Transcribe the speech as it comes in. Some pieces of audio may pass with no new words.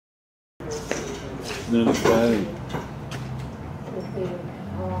Okay.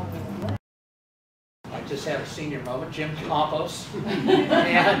 I just had a senior moment, Jim Campos,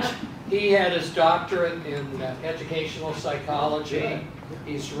 and he had his doctorate in educational psychology.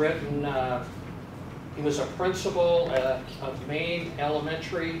 He's written, he was a principal at a Maine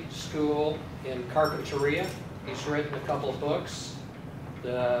elementary school in Carpinteria. He's written a couple of books,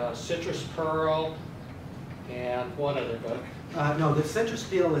 The Citrus Pearl, and one other book. No, the Citrus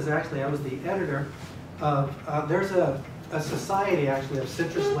Peel is actually, I was the editor of, there's a society actually of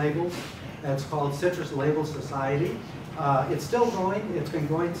citrus labels. It's called Citrus Label Society. It's still going. It's been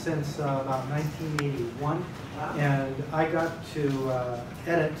going since about 1981. And I got to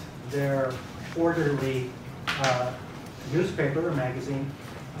edit their quarterly newspaper or magazine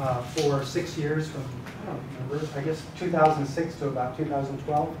for 6 years from, I don't remember, I guess 2006 to about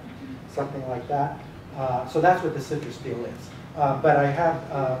 2012, something like that. So that's what the Citrus Peel is. But I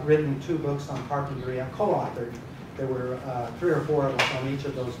have written 2 books on carpentry. I'm co-authored. There were 3 or 4 of us on each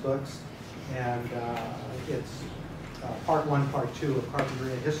of those books. And it's part 1, part 2 of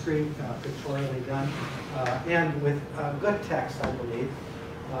carpentry history, pictorially done, and with good text, I believe.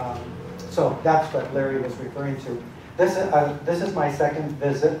 So that's what Larry was referring to. This is my second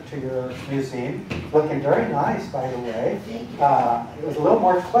visit to your museum. Looking very nice, by the way. It was a little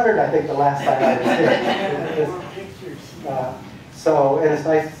more cluttered, I think, the last time I was here. So it is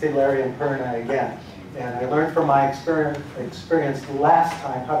nice to see Larry and Perna again. And I learned from my experience last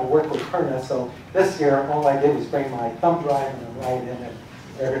time how to work with Perna. So this year, all I did was bring my thumb drive and write in, and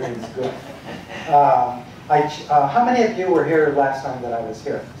everything's good. How many of you were here last time that I was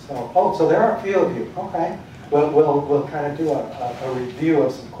here? So, so there are a few of you. Okay. We'll kind of do a review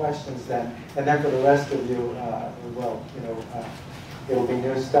of some questions then, and then for the rest of you, it'll be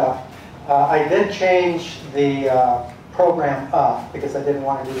new stuff. I did change the program up because I didn't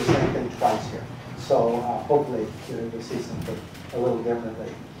want to do the same thing twice here. So hopefully you'll see something a little differently.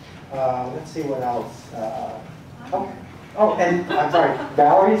 Let's see what else. Okay. Oh, and I'm sorry,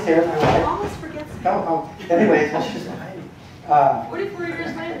 Valerie's here. My wife. Almost forgets. Anyways, well, she's behind. 44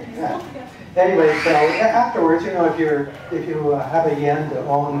 years later, he still forgets. Anyway, so afterwards, if you have a yen to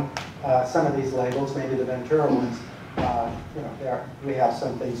own some of these labels, maybe the Ventura ones, we have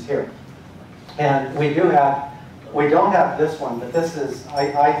some things here, and we don't have this one, but this is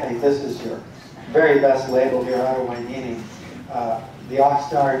I think this is your very best label here out of Hueneme. The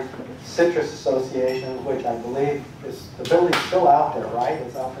Oxnard Citrus Association, which I believe is, the building's still out there, right?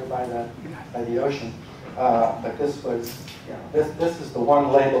 It's out there by the ocean. But this was, this is the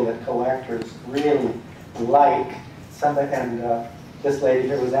one label that collectors really like. Somebody, and this lady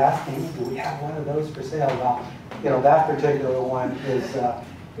here was asking, do we have one of those for sale? Well, that particular one is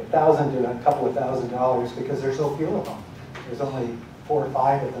 $1,000 to a couple of $1,000 because there's so few of them. There's only 4 or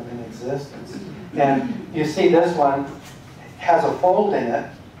 5 of them in existence. And you see this one has a fold in it,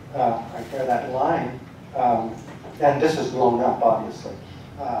 right there, that line. And this is blown up, obviously,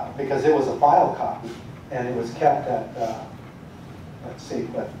 because it was a file copy. And it was kept at, let's see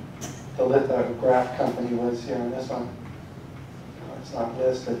what the lithograph company was here in this one. It's not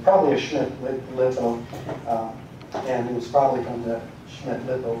listed. Probably a Schmidt litho. And it was probably from the Schmidt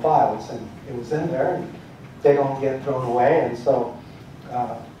litho files. And it was in there, and they don't get thrown away. And so,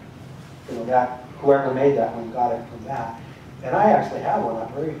 whoever made that one got it from that. And I actually have one.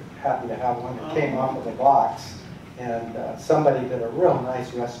 I'm very happy to have one that came off of the box. And somebody did a real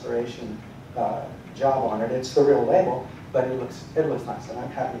nice restoration job on it. It's the real label, but it looks nice, and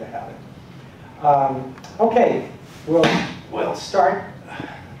I'm happy to have it. Okay, we'll start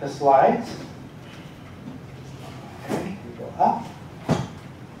the slides. Okay, we go up.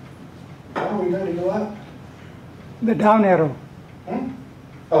 Are we ready to go up? The down arrow.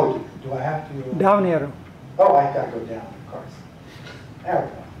 Oh, do I have to? Down arrow. Oh, I gotta go down, of course.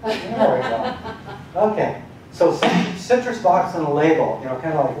 There we go. There we go. Okay. So citrus box and a label,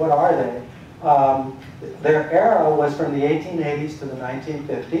 kind of like what are they? Their era was from the 1880s to the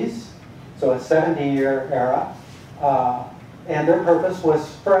 1950s, so a 70-year era. And their purpose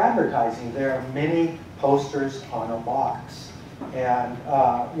was for advertising. There are many posters on a box. And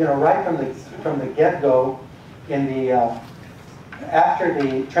right from the get-go, in the after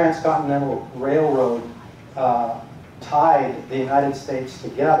the Transcontinental Railroad tied the United States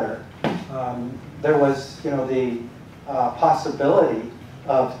together, there was, the possibility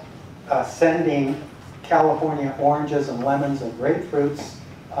of sending California oranges and lemons and grapefruits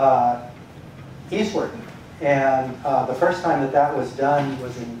eastward. And the first time that was done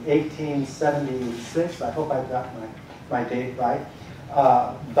was in 1876. I hope I've got my date right.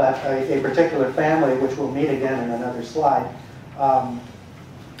 But a particular family, which we'll meet again in another slide,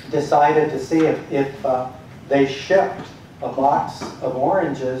 decided to see if they shipped a box of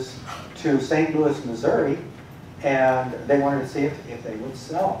oranges to St. Louis, Missouri, and they wanted to see if they would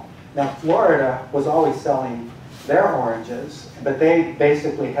sell. Now, Florida was always selling their oranges, but they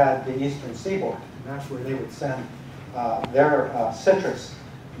basically had the eastern seaboard, and that's where they would send their citrus.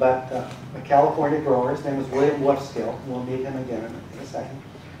 But a California grower, his name was William Wolfskill, we'll meet him again in a second.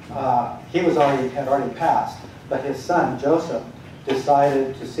 He had already passed, but his son, Joseph,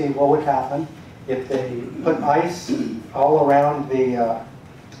 decided to see what would happen if they put ice all around the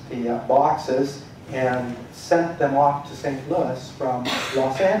boxes and sent them off to St. Louis from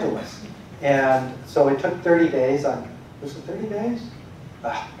Los Angeles. And so it took 30 days. Was it 30 days?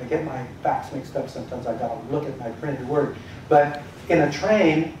 I get my facts mixed up sometimes. I gotta look at my printed word. But in a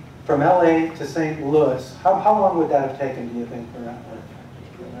train from LA to St. Louis, how long would that have taken, do you think, for that?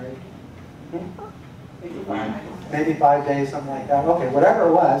 Maybe 5 days, something like that. Okay, whatever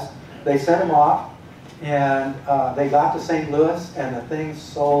it was, they sent them off, and they got to St. Louis, and the things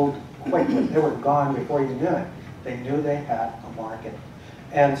sold quickly. They were gone before you knew it. They knew they had a market.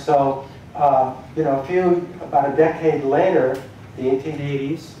 And so, about a decade later, the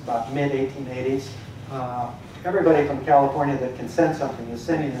 1880s, about mid-1880s, everybody from California that can send something is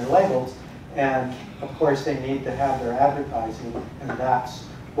sending their labels, and of course they need to have their advertising, and that's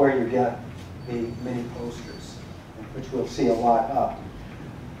where you get the mini posters, which we'll see a lot of.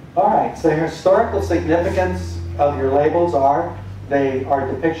 All right, so the historical significance of your labels they are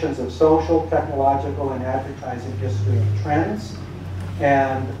depictions of social, technological, and advertising history of trends.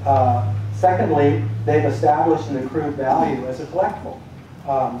 And secondly, they've established an accrued value as a collectible.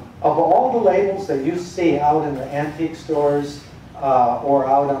 Of all the labels that you see out in the antique stores or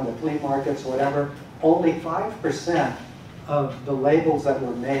out on the flea markets or whatever, only 5% of the labels that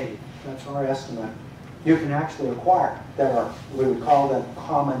were made, that's our estimate, you can actually acquire that are, we would call them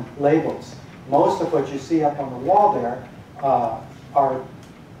common labels. Most of what you see up on the wall there are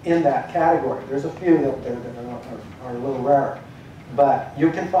in that category. There's a few up there that are a little rarer. But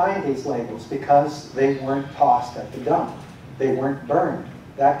you can find these labels because they weren't tossed at the dump. They weren't burned,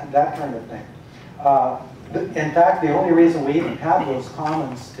 that kind of thing. In fact, the only reason we even have those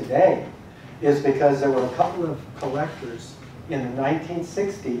commons today is because there were a couple of collectors in the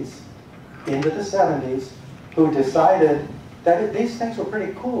 1960s into the 70s who decided that these things were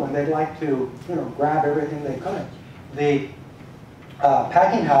pretty cool and they'd like to, grab everything they could. The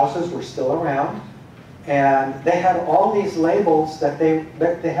packing houses were still around, and they had all these labels that they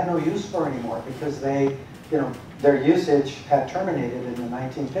had no use for anymore because their usage had terminated in the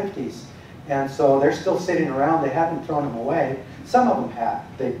 1950s. And so they're still sitting around. They hadn't thrown them away. Some of them had.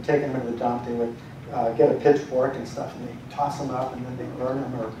 They'd taken them to the dump. They would get a pitchfork and stuff, and they'd toss them up, and then they'd burn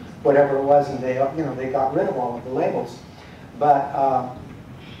them or whatever it was, and they got rid of all of the labels. But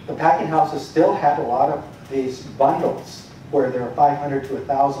the packing houses still had a lot of these bundles where there are 500 to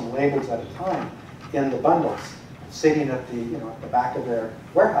 1,000 labels at a time in the bundles, sitting at the back of their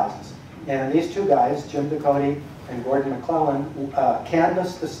warehouses. And these two guys, Jim Ducote and Gordon McClellan,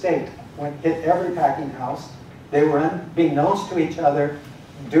 canvassed the state, hit every packing house. They were unbeknownst to each other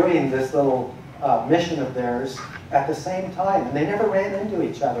doing this little mission of theirs at the same time, and they never ran into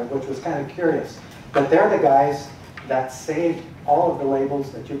each other, which was kind of curious. But they're the guys that saved all of the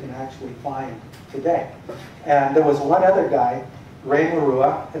labels that you can actually find today. And there was one other guy, Ray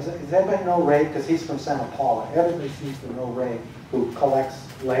Marua. Does anybody know Ray? Because he's from Santa Paula. Everybody seems to know Ray, who collects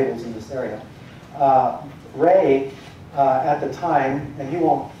labels in this area. Ray, at the time, and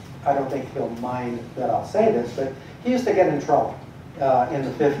I don't think he'll mind that I'll say this, but he used to get in trouble in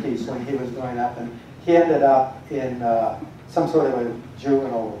the 50s when he was growing up, and he ended up in some sort of a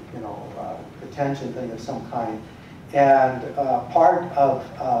juvenile, detention thing of some kind. And part of,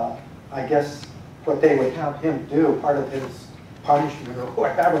 I guess, what they would have him do, part of his punishment or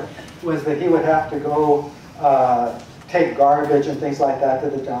whatever, was that he would have to go take garbage and things like that to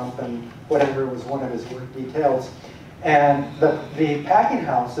the dump, and whatever was one of his work details. And the packing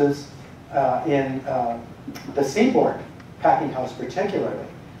houses in the Seaboard packing house particularly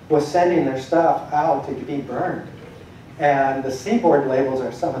was sending their stuff out to be burned. And the Seaboard labels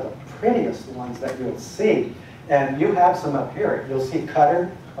are some of the prettiest ones that you'll see. And you have some up here. You'll see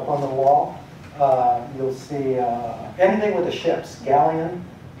Cutter up on the wall. You'll see anything with the ships, galleon.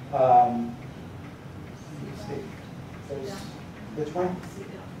 Let's see. Which one?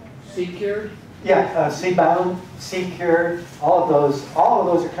 Seacured? Yeah, Seabound, Seacured. All of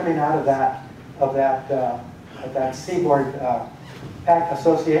those are coming out of that Seaboard Pack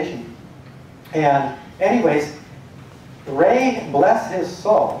Association. And anyways, Ray, bless his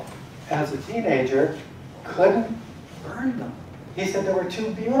soul, as a teenager, couldn't burn them. He said they were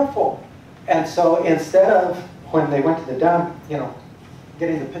too beautiful. And so instead of, when they went to the dump, you know,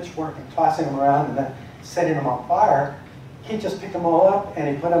 getting the pitchfork and tossing them around and then setting them on fire, he just picked them all up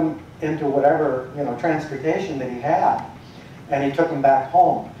and he put them into whatever, you know, transportation that he had. And he took them back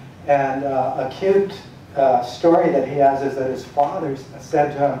home. And a cute story that he has is that his father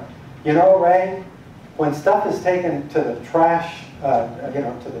said to him, you know, Ray, when stuff is taken to the trash, you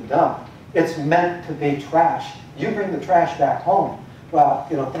know, to the dump, it's meant to be trash. You bring the trash back home. Well,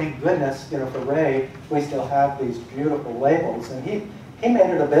 you know, thank goodness, you know, for Ray, we still have these beautiful labels. And he made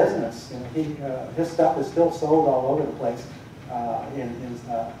it a business. You know, his stuff is still sold all over the place in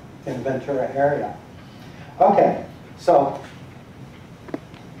the Ventura area. Okay, so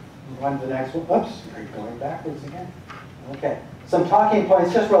on to the next one. Oops, you're going backwards again. Okay, some talking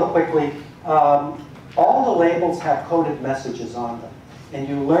points, just real quickly. All the labels have coded messages on them, and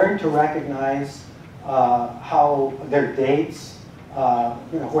you learn to recognize how their dates,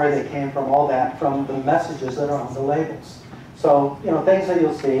 you know, where they came from, all that, from the messages that are on the labels. So, you know, things that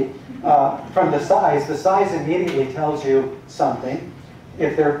you'll see from the size immediately tells you something.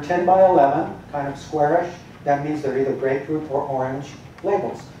 If they're 10 by 11, kind of squarish, that means they're either grapefruit or orange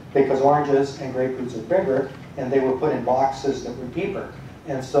labels, because oranges and grapefruits are bigger, and they were put in boxes that were deeper.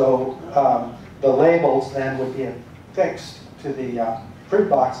 And so the labels then would be affixed to the fruit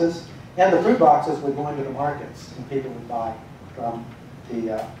boxes, and the fruit boxes would go into the markets, and people would buy from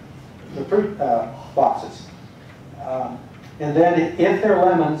the fruit boxes. And then if they're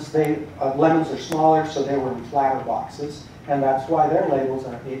lemons, lemons are smaller, so they were in flatter boxes, and that's why their labels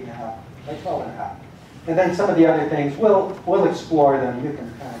are 8.5 by 12.5. And then some of the other things, we'll explore them. You can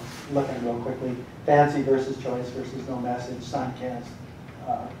kind of look at them real quickly. Fancy versus choice versus no message, sun-kissed,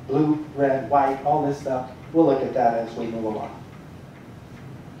 blue, red, white, all this stuff. We'll look at that as we move along.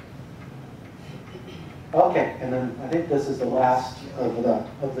 Okay, and then I think this is the last of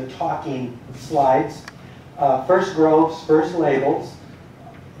the talking slides. First groves, first labels.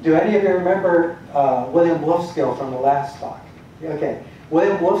 Do any of you remember William Wolfskill from the last talk? Okay,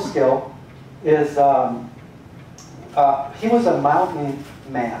 William Wolfskill is, he was a mountain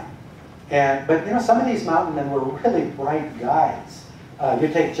man. But you know, some of these mountain men were really bright guys. You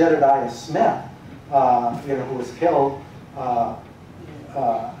take Jedediah Smith, you know, who was killed,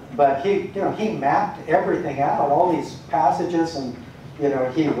 but he, you know, he mapped everything out, all these passages, and you know,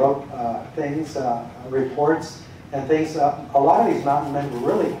 he wrote things, reports and things. A lot of these mountain men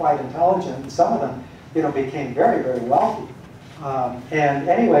were really quite intelligent, and some of them, you know, became very, very wealthy. And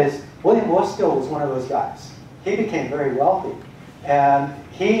anyways, William Wolfskill was one of those guys. He became very wealthy, and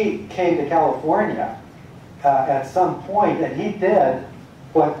he came to California at some point, and he did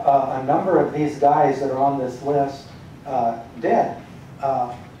what a number of these guys that are on this list did.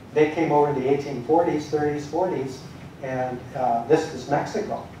 They came over in the 1840s, 30s, 40s, and this is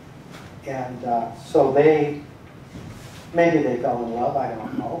Mexico. And so maybe they fell in love, I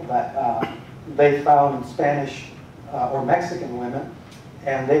don't know, but they found Spanish or Mexican women,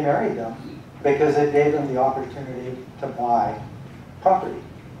 and they married them because it gave them the opportunity to buy property.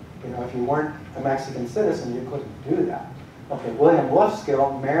 You know, if you weren't a Mexican citizen, you couldn't do that. Okay, William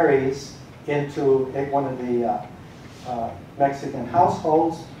Wolfskill marries into one of the Mexican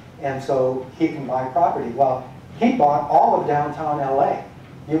households, and so he can buy property. Well, he bought all of downtown LA.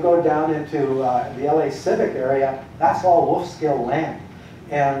 You go down into the LA Civic area, that's all Wolfskill land.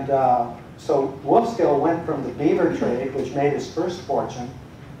 And so Wolfskill went from the beaver trade, which made his first fortune,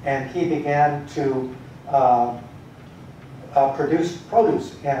 and he began to produce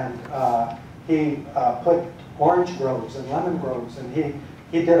produce. And he put orange groves and lemon groves, and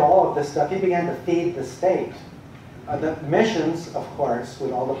he did all of this stuff. He began to feed the state. The missions, of course,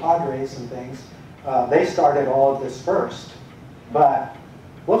 with all the padres and things, they started all of this first. But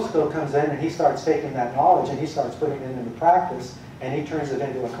Wolfskill comes in and he starts taking that knowledge and he starts putting it into practice, and he turns it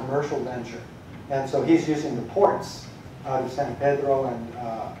into a commercial venture. And so he's using the ports out of San Pedro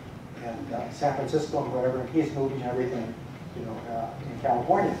and San Francisco and wherever, and he's moving everything, you know, in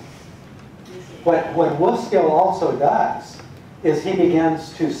California. What Wolfskill also does is he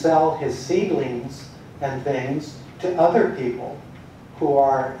begins to sell his seedlings and things to other people who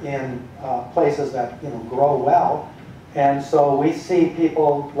are in places that, you know, grow well. And so we see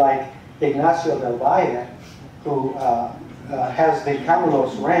people like Ignacio del Valle, who has the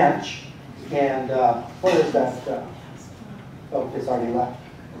Campos Ranch, and what is that? Oh, it's already left.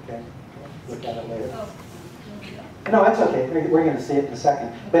 Okay, look at it later. No, it's okay. We're going to see it in a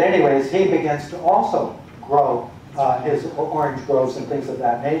second. But anyways, he begins to also grow his orange groves and things of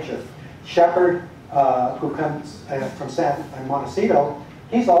that nature. Shepherd, who comes from San Montecito,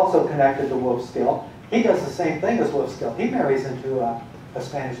 he's also connected to Wolfskill. he does the same thing as Wolfskill. He marries into a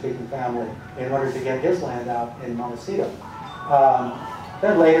Spanish-speaking family in order to get his land out in Montecito.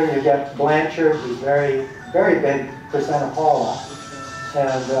 Then later you get Blanchard, who's very, very big for Santa Paula.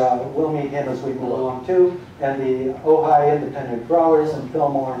 And we'll meet him as we move along too. And the Ojai independent growers and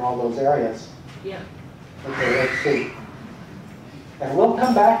Fillmore and all those areas. Yeah. Okay, let's see. And we'll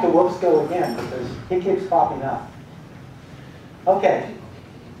come back to Wolfskill again because he keeps popping up. Okay,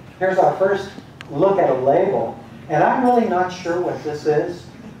 here's our first look at a label. And I'm really not sure what this is.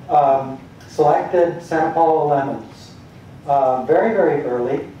 Selected Santa Paula lemons. Very, very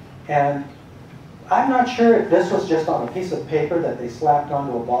early. And I'm not sure if this was just on a piece of paper that they slapped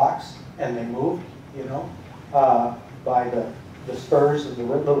onto a box and they moved, you know, by the spurs of the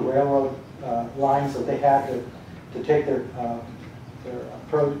little railroad lines that they had to take their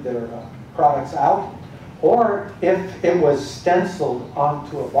products out, or if it was stenciled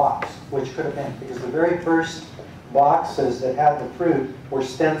onto a box, which could have been, because the very first boxes that had the fruit were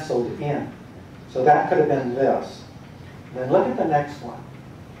stenciled in. So that could have been this. Then look at the next one.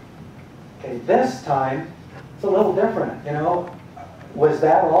 Okay, this time, it's a little different, you know. Was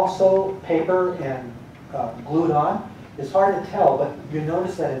that also paper and glued on? It's hard to tell, but you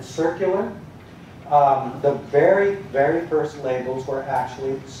notice that it's circular. The very, very first labels were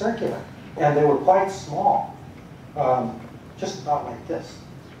actually circular, and they were quite small, just about like this.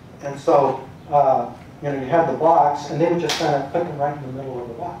 And so, you know, you had the box, and they would just kind of put them right in the middle of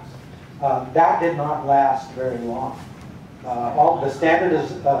the box. That did not last very long. All the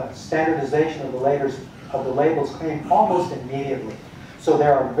standardization of the labels came almost immediately. So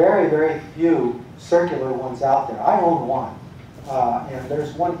there are very, very few circular ones out there. I own one, and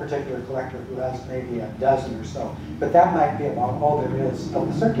there's one particular collector who has maybe a dozen or so. But that might be about all there is of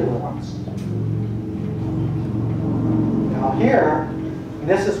the circular ones. Now here,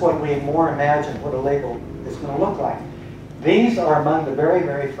 this is what we more imagine what a label is going to look like. These are among the very,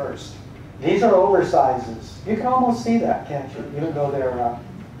 very first. These are oversizes. You can almost see that, can't you? Even though they're,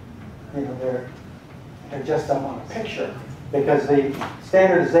 you know, they're just on a picture, because the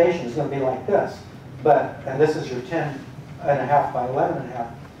standardization is going to be like this. But, and this is your 10.5 by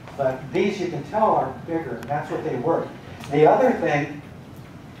 11.5. But these you can tell are bigger, and that's what they were. The other thing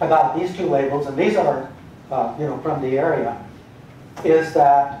about these two labels, and these are, you know, from the area, is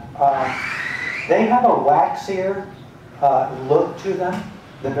that they have a waxier look to them.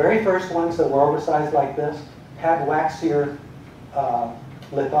 The very first ones that were oversized like this had waxier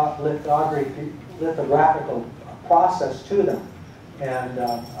lithographical process to them. And,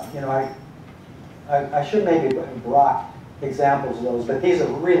 you know, I should maybe have brought examples of those, but these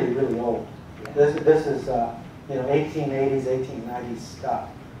are really, really old. This is, you know, 1880s, 1890s stuff.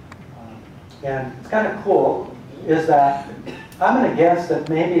 And it's kind of cool is that I'm going to guess that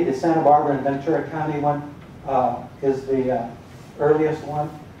maybe the Santa Barbara and Ventura County one is the earliest one,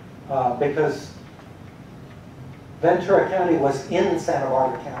 because Ventura County was in Santa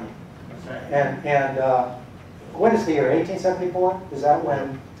Barbara County. And what is the year, 1874? Is that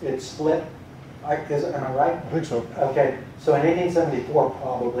when it split? Am I right? I think so. Okay, so in 1874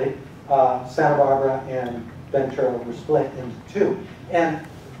 probably, Santa Barbara and Ventura were split into two. And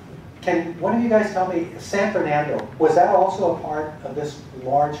can one of you guys tell me, San Fernando, was that also a part of this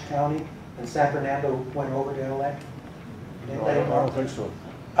large county, and San Fernando went over to LA? No, I don't think so.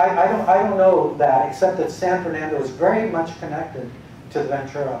 I don't know that, except that San Fernando is very much connected to the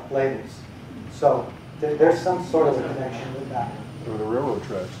Ventura labels. So there's some sort of a connection with that. Or the railroad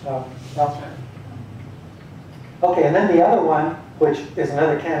tracks. Okay, and then the other one, which is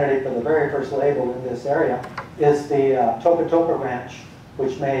another candidate for the very first label in this area, is the Topa Topa Ranch,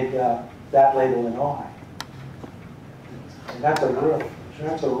 which made that label in Ojai. And that's a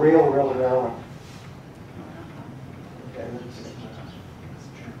real rare one. Okay, let's see.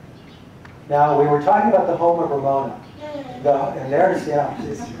 Now, we were talking about the home of Ramona. And there's, yeah.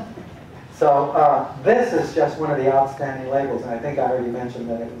 So this is just one of the outstanding labels, and I think I already mentioned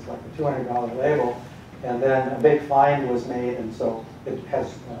that it was like a $200 label, and then a big find was made, and so it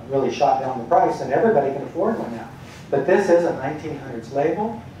has really shot down the price, and everybody can afford one now. But this is a 1900s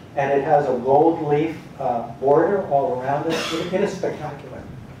label, and it has a gold leaf border all around it. It is spectacular.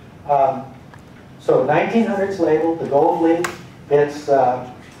 So 1900s label, the gold leaf. It's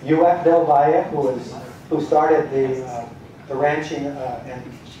U.F. Del Valle, who started the ranching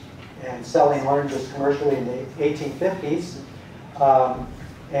and selling oranges commercially in the 1850s.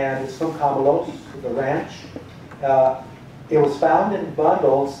 And it's from Campos, the ranch. It was found in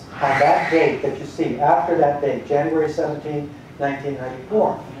bundles on that date that you see, after that date, January 17,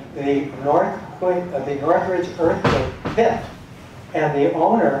 1994. The Northridge earthquake hit, and the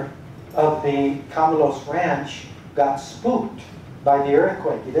owner of the Campos ranch got spooked by the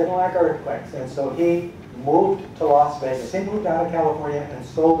earthquake. He didn't like earthquakes, and so he moved to Las Vegas. He moved out of California and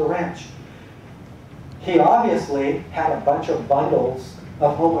sold the ranch. He obviously had a bunch of bundles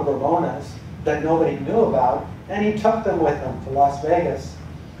of Homo Ramonas that nobody knew about, and he took them with him to Las Vegas.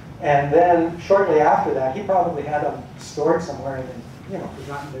 And then shortly after that, he probably had them stored somewhere and then,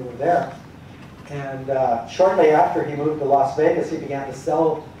 forgotten they were there. And shortly after he moved to Las Vegas, he began to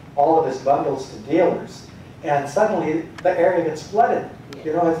sell all of his bundles to dealers. And suddenly the area gets flooded.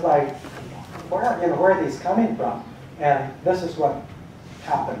 It's like, where are these coming from? And this is what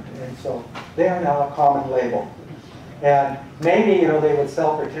happened. And so they are now a common label. And maybe, they would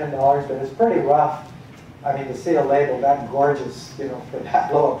sell for $10, but it's pretty rough. I mean, to see a label that gorgeous, for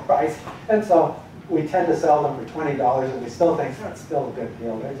that low a price. And so we tend to sell them for $20, and we still think that's still a good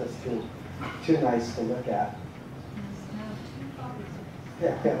deal. They're just too nice to look at.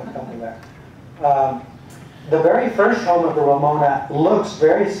 Yeah, we'll come to that. The very first home of the Ramona looks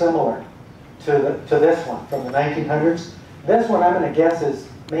very similar to this one from the 1900s. This one, I'm going to guess, is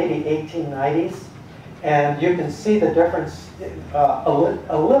maybe 1890s. And you can see the difference, a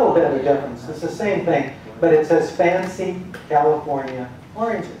little bit of a difference. It's the same thing, but it says Fancy California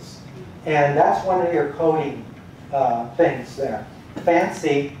Oranges. And that's one of your coding things there.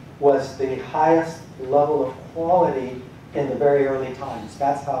 Fancy was the highest level of quality in the very early times.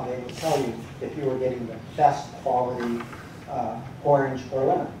 That's how they would tell you if you were getting the best quality orange or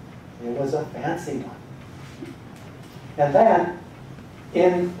lemon. It was a fancy one. And then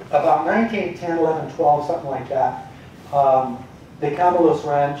in about 1910, 11, 12, something like that, the Campos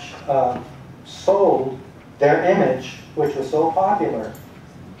Ranch sold their image, which was so popular,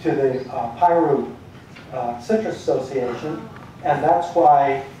 to the Piru Citrus Association, and that's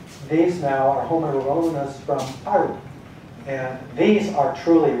why these now are Homo Ramonas from Piru. And these are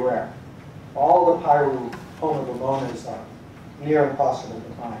truly rare. All the Piru Homo Ramonas are near impossible to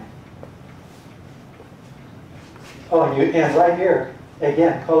find. Oh, and right here,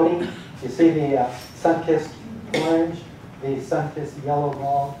 again, coding. You see the sun-kissed orange, the sun-kissed yellow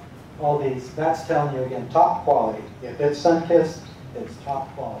ball, all these. That's telling you, again, top quality. If it's sun-kissed, it's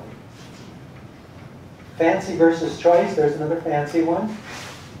top quality. Fancy versus choice. There's another fancy one.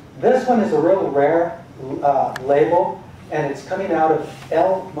 This one is a real rare label, and it's coming out of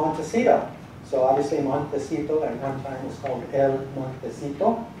El Montecito. So obviously Montecito at one time was called El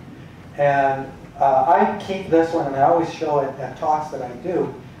Montecito. And I keep this one, and I always show it at talks that I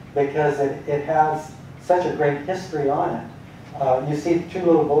do, because it has such a great history on it. You see two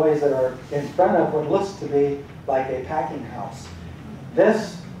little boys that are in front of what looks to be like a packing house.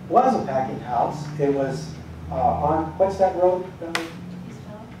 This was a packing house. It was on, what's that road?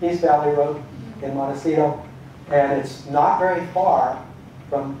 East Valley Road in Montecito. And it's not very far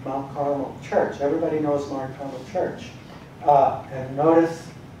from Mount Carmel Church. Everybody knows Mount Carmel Church. And notice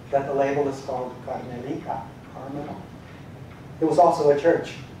that the label is called Carmelica, Carmel. It was also a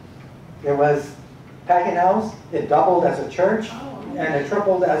church. It was packing house, it doubled as a church, and it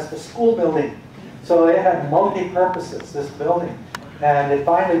tripled as the school building. So it had multi-purposes, this building. And it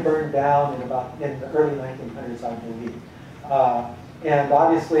finally burned down in the early 1900s, I believe. And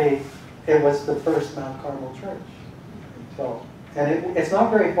obviously, it was the first Mount Carmel church. So, and it's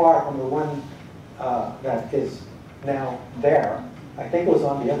not very far from the one that is now there. I think it was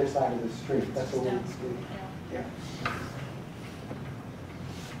on the other side of the street. That's what we see. Yeah.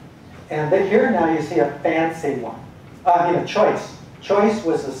 And then here now you see a fancy one. A choice. Choice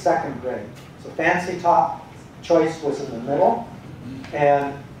was the second grade. So fancy top, choice was in the middle.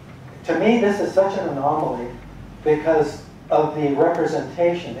 And to me, this is such an anomaly because of the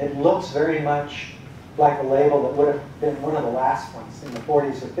representation. It looks very much like a label that would have been one of the last ones in the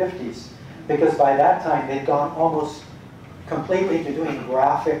 40s or 50s, because by that time they'd gone almost completely to doing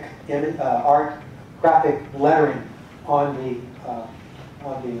graphic art, graphic lettering on the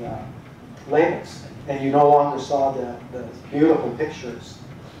labels, and you no longer saw the beautiful pictures,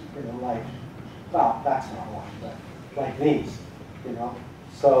 like, well, that's not one, but like these,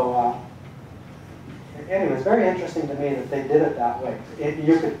 So anyway, it's very interesting to me that they did it that way.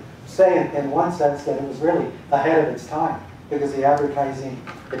 You could say in one sense that it was really ahead of its time, because the advertising,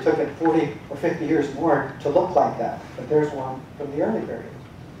 it took it 40 or 50 years more to look like that. But there's one from the early period.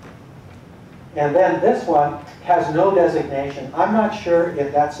 And then this one has no designation. I'm not sure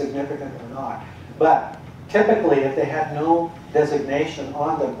if that's significant or not. But typically, if they had no designation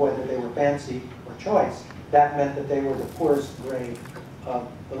on them, whether they were fancy or choice, that meant that they were the poorest grade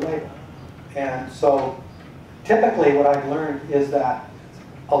of the label. And so typically what I've learned is that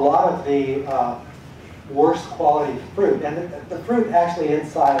a lot of the worst quality fruit. And the fruit actually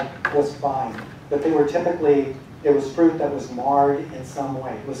inside was fine, but they were typically, it was fruit that was marred in some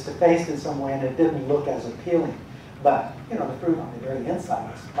way. It was defaced in some way, and it didn't look as appealing. But, you know, the fruit on the very inside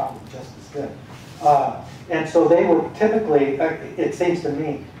was probably just as good. And so they were typically, it seems to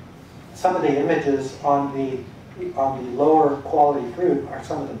me, some of the images on the lower quality fruit are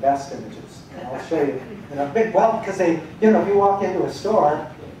some of the best images. And I'll show you in a bit. Well, because they, you know, if you walk into a store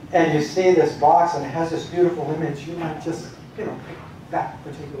and you see this box and it has this beautiful image, you might just, you know, pick that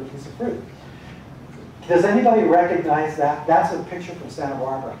particular piece of fruit. Does anybody recognize that? That's a picture from Santa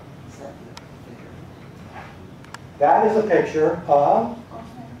Barbara. That is a picture of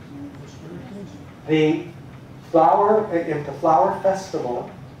the flower festival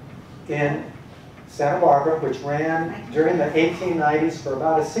in Santa Barbara, which ran during the 1890s for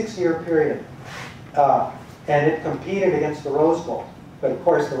about a 6-year period. And it competed against the Rose Bowl. But of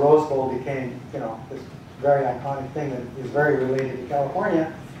course, the Rose Bowl became, you know, this very iconic thing that is very related to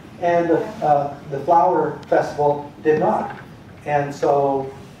California. And the flower festival did not. And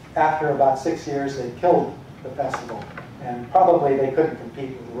so after about 6 years, they killed the festival. And probably they couldn't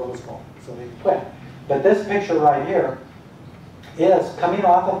compete with the Rose Bowl, so they quit. But this picture right here is coming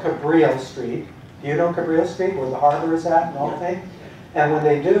off of Cabrillo Street. Do you know Cabrillo Street, where the harbor is at and all that thing? And when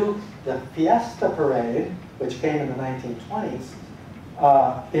they do the Fiesta Parade, which came in the 1920s,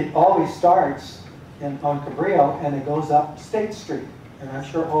 it always starts on Cabrillo and it goes up State Street. And I'm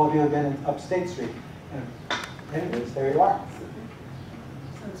sure all of you have been up State Street. And anyways, there you are.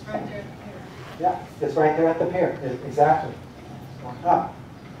 So it's right there at the pier. Yeah, it's right there at the pier. Exactly. Ah,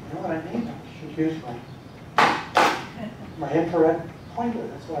 you know what I mean? I should use my infrared pointer.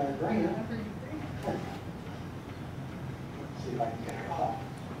 That's why I bring it. Let's see if I can get it off.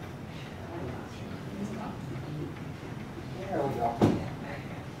 There we go.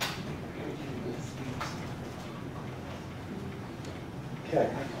 Okay.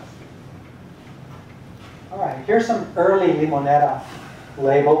 All right, here's some early limonetta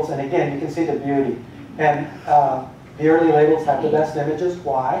labels, and again, you can see the beauty. And the early labels have the best images.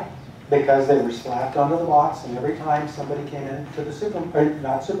 Why? Because they were slapped onto the box, and every time somebody came into the supermarket,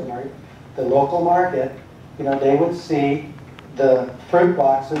 the local market, you know, they would see the fruit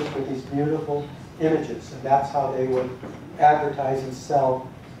boxes with these beautiful images, and that's how they would advertise and sell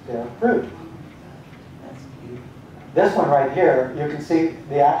their fruit. This one right here, you can see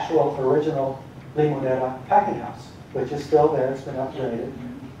the actual original limonetta packing house, which is still there. It's been upgraded.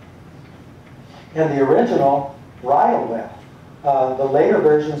 And the original bridal veil. The later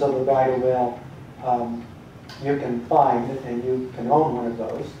versions of the bridal veil you can find, and you can own one of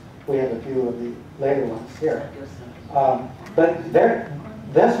those. We have a few of the later ones here. But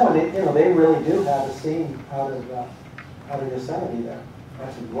this one, you know, they really do have a scene out of Yosemite there.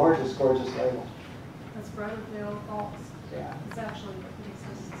 That's a gorgeous, gorgeous label. That's Bridal Veil Falls. Yeah. It's actually what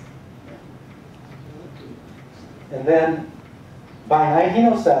exists. And then by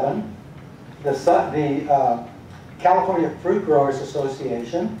 1907, the California Fruit Growers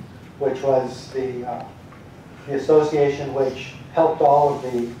Association, which was the association which helped all of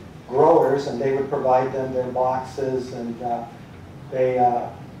the growers, and they would provide them their boxes, and they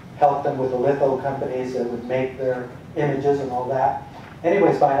helped them with the litho companies that would make their images and all that.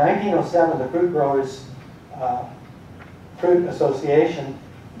 Anyways, by 1907, the Fruit Growers Fruit Association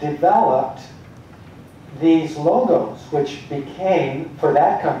developed these logos, which became, for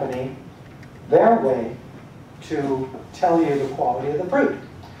that company, their way to tell you the quality of the fruit.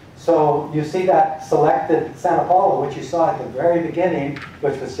 So you see that selected Santa Paula, which you saw at the very beginning,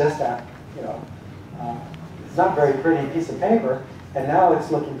 which was just that, you know, it's not a very pretty piece of paper, and now it's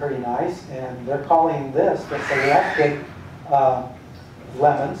looking pretty nice, and they're calling this the selected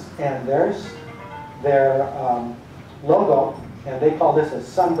lemons, and there's their logo, and they call this a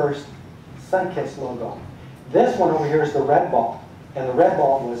Sunburst Sunkissed logo. This one over here is the Red Ball, and the Red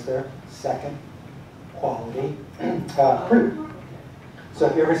Ball was their second quality fruit. So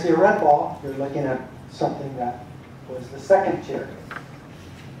if you ever see a Red Ball, you're looking at something that was the second tier.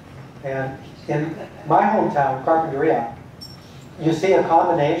 And in my hometown, Carpinteria, you see a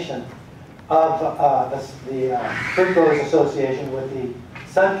combination of the Fruit Growers Association with the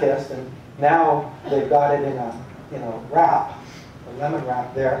Sunkissed, and now they've got it in a wrap, a lemon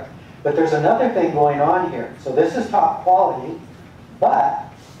wrap there. But there's another thing going on here. So this is top quality,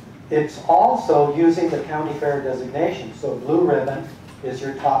 but it's also using the county fair designation. So blue ribbon is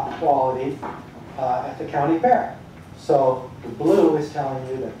your top quality at the county fair. So the blue is telling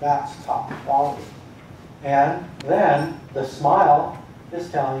you that that's top quality. And then the smile is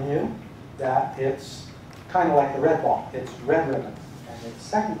telling you that it's kind of like the Red Ball. It's red ribbon, and it's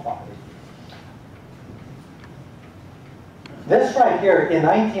second quality. This right here, in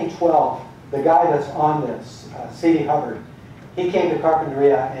 1912, the guy that's on this, C.D. Hubbard, he came to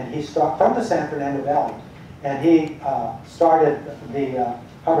Carpinteria and he started from the San Fernando Valley, and he started the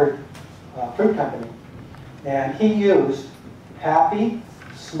Hubbard Fruit Company. And he used Happy,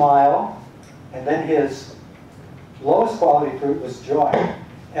 Smile, and then his lowest quality fruit was Joy.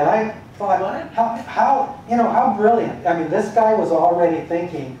 And I thought, how brilliant. I mean, this guy was already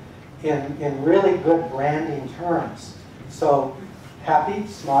thinking in really good branding terms. So, Happy,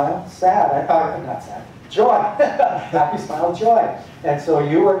 Smile, Sad. Not sad. Joy. Happy, Smile, Joy. And so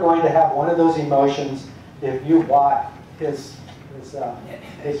you were going to have one of those emotions if you bought his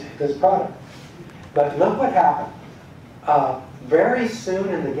product. But look what happened. Very soon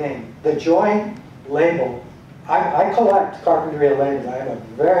in the game, the Joy label, I collect Carpinteria labels. I have a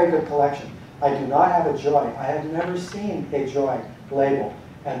very good collection. I do not have a Joy. I have never seen a Joy label.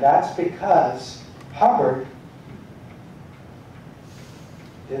 And that's because Hubbard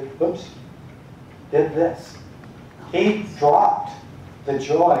did this. He dropped the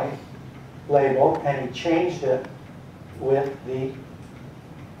Joy label and he changed it with the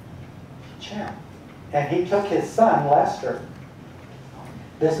Champ. And he took his son, Lester.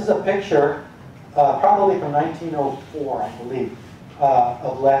 This is a picture, probably from 1904, I believe,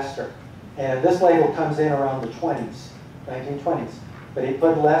 of Lester. And this label comes in around the 1920s. But he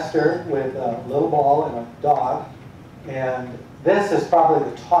put Lester with a little ball and a dog. And this is probably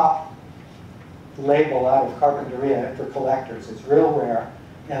the top label out of Carpinteria for collectors. It's real rare.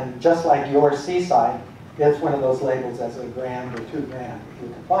 And just like your Seaside, it's one of those labels that's $1 grand or $2 grand if you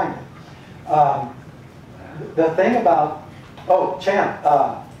can find it. The thing about, Champ,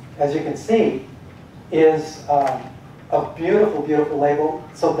 as you can see, is a beautiful, beautiful label.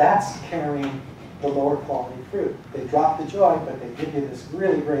 So that's carrying the lower quality fruit. They drop the Joy, but they give you this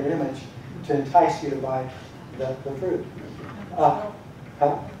really great image to entice you to buy the fruit.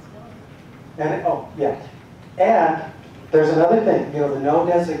 And there's another thing, the no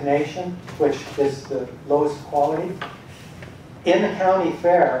designation, which is the lowest quality. In the county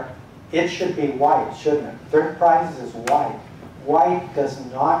fair, it should be white, shouldn't it? Third prize is white. White does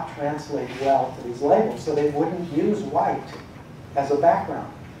not translate well to these labels, so they wouldn't use white as a background.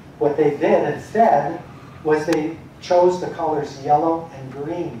 What they did instead was they chose the colors yellow and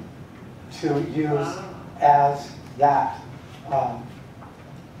green to use as that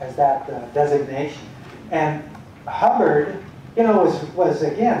designation. And Hubbard, was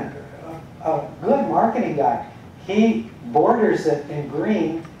again a good marketing guy. He borders it in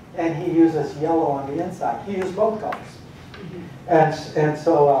green and he uses yellow on the inside. He used both colors. And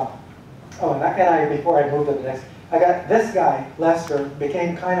so, before I move to the next, I got this guy, Lester,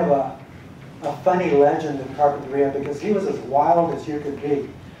 became kind of a funny legend in Carpinteria because he was as wild as you could be.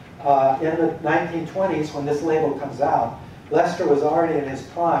 In the 1920s, when this label comes out, Lester was already in his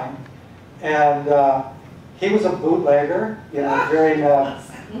prime, and he was a bootlegger, during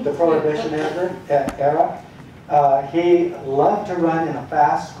the Prohibition era. He loved to run in a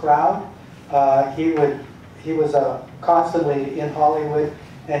fast crowd. He was constantly in Hollywood,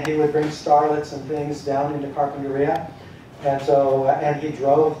 and he would bring starlets and things down into Carpinteria. And so, and he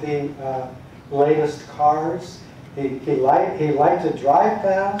drove the latest cars. He liked to drive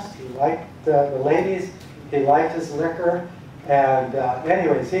fast. He liked the ladies. He liked his liquor. And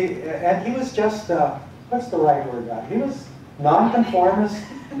anyways, he was just what's the right word, God? He was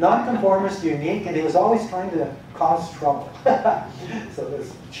nonconformist, unique, and he was always trying to cause trouble. So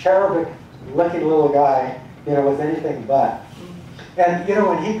this cherubic-looking little guy, was anything but. And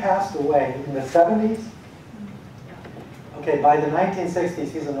when he passed away in the 70s, okay, by the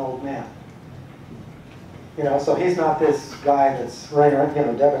 1960s, he's an old man. So he's not this guy that's running around,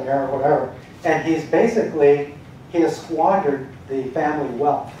 debonair or whatever. And he has squandered the family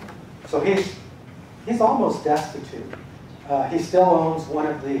wealth. So he's almost destitute. He still owns one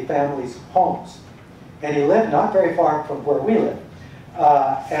of the family's homes. And he lived not very far from where we live.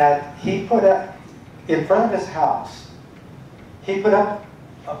 And he put up, in front of his house, he put up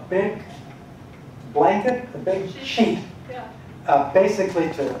a big blanket, a big sheet,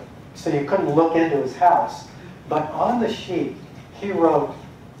 basically so you couldn't look into his house. But on the sheet, he wrote,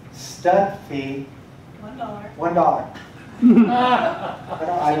 stud fee, $1. He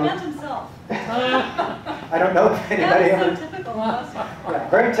meant himself. I don't know if anybody ever... So typical of Lester. Yeah,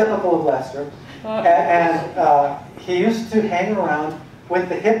 very typical of Lester. And he used to hang around with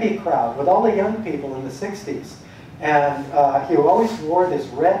the hippie crowd, with all the young people in the 60s. And he always wore this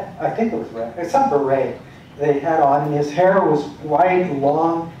red, I think it was red, it's some beret that he had on, and his hair was white,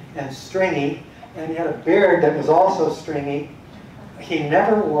 long, and stringy, and he had a beard that was also stringy. He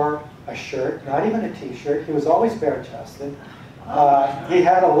never wore a shirt, not even a t-shirt. He was always bare-chested. He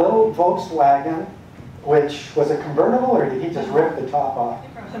had a little Volkswagen, which was a convertible, or did he just rip the top off?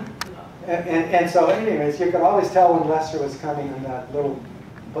 And so anyways, you could always tell when Lester was coming in that little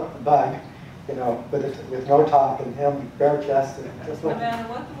bug, you know, with no top and him bare-chested. No matter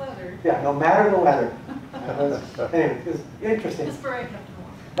what the weather. Yeah, no matter the weather. Anyway, it was interesting. Just very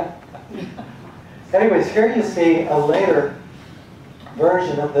comfortable. Anyways, here you see a later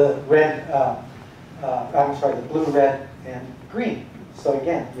version of the red, I'm sorry, the blue, red, and green. So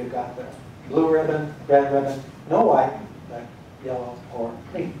again, you've got the blue ribbon, red ribbon, no white, but yellow or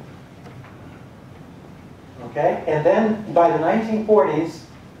green. Okay, and then by the 1940s,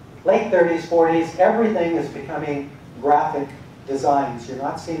 late 30s, 40s, everything is becoming graphic designs. You're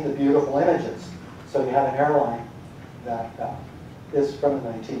not seeing the beautiful images. So you have an airline that is from the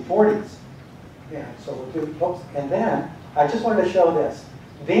 1940s. Yeah, so we'll do, oops. And then, I just wanted to show this.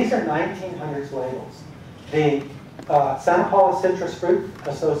 These are 1900s labels. The Santa Paula Citrus Fruit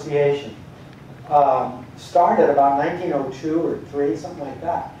Association started about 1902 or 3, something like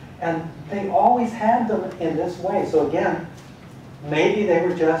that. And they always had them in this way. So again, maybe they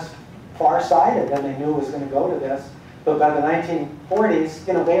were just far-sighted and they knew it was going to go to this. But by the 1940s,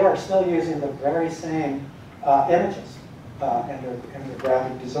 you know, they are still using the very same images and their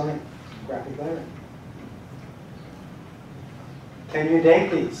graphic design, graphic lettering. Can you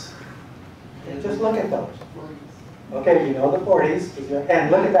date these? And just look at those. Okay, you know the 40s. And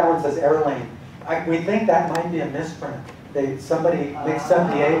look at that one, says Airlane. We think that might be a misprint. Somebody mixed up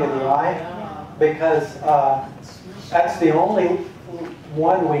the A with the I, because that's the only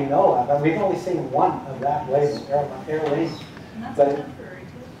one we know of. And we've only seen one of that label, Airlane. And that's But temporary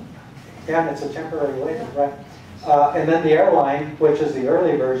too. and it's a temporary label, right? And then the Airline, which is the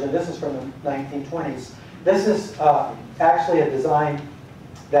early version, this is from the 1920s. This is actually a design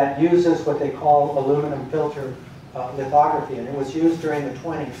that uses what they call aluminum filter lithography, and it was used during the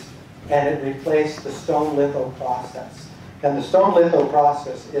 20s, and it replaced the stone litho process. And the stone litho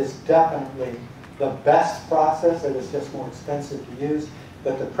process is definitely the best process. It is just more expensive to use,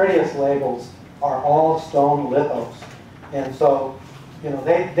 but the prettiest labels are all stone lithos. And so, you know,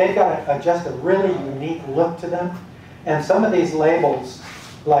 they've got just a really unique look to them. And some of these labels,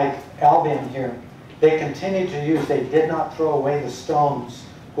 like Albion here, they continue to use, they did not throw away the stones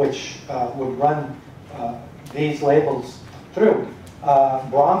which would run these labels through.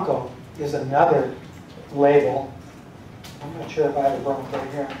 Bronco is another label. I'm not sure if I have a Bronco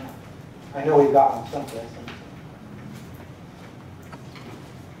here. I know we've got one someplace.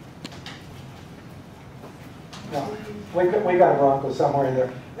 No, we got a Bronco somewhere in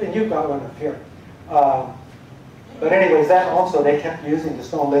there, and you've got one up here. But anyways, that also, they kept using the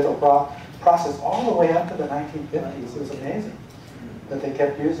stone litho process all the way up to the 1950s. It was amazing that they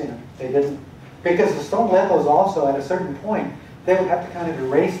kept using it. They didn't, because the stone lithos also, at a certain point, they would have to kind of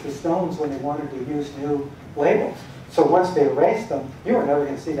erase the stones when they wanted to use new labels. So once they erased them, you were never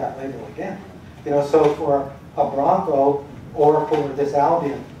going to see that label again. You know, so for a Bronco or for this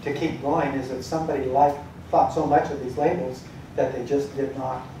Albion to keep going is that somebody thought so much of these labels that they just did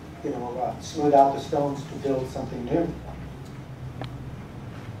not, you know, smooth out the stones to build something new.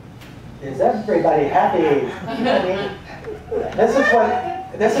 Is everybody happy? This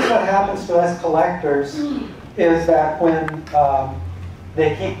is what happens to us collectors, is that when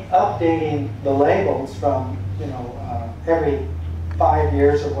they keep updating the labels from, you know, every 5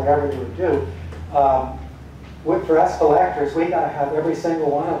 years or whatever they would do, for us collectors, we got to have every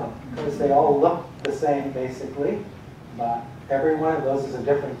single one of them, because they all look the same basically, but every one of those is a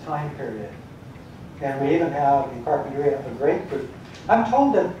different time period. And we even have in Carpinteria a grapefruit. I'm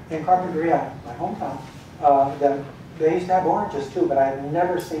told that in Carpinteria, my hometown, that they used to have oranges too, but I've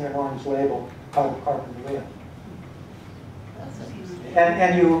never seen an orange label out of Carpinteria.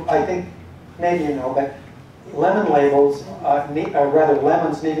 And you, I think, maybe you know, but lemon labels,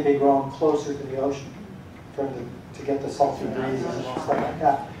 lemons need to be grown closer to the ocean to get the salty breezes and stuff like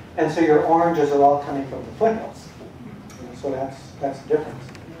that. And so your oranges are all coming from the foothills. So that's the difference.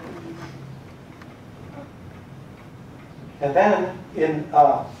 And then in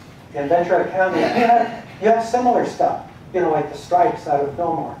Ventura County, you have similar stuff. You know, like the stripes out of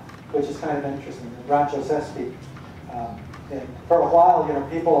Fillmore, which is kind of interesting. Rancho Sespe. And for a while, you know,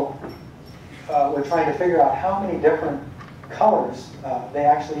 people were trying to figure out how many different colors they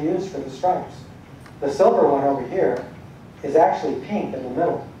actually use for the stripes. The silver one over here is actually pink in the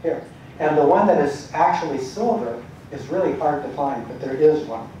middle here. And the one that is actually silver is really hard to find, but there is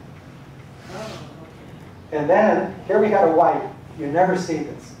one. And then, here we got a white. You never see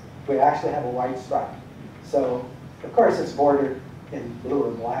this. We actually have a white stripe. So, of course, it's bordered in blue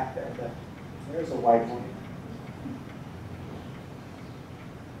or black there, but there's a white one.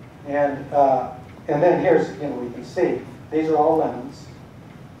 And then here's, we can see, these are all lemons.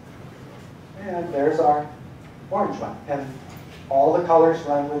 And there's our orange one. And all the colors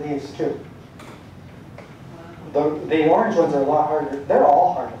run with these too. The orange ones are a lot harder. They're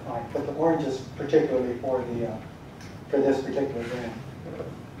all hard to find, but the orange is particularly for this particular brand.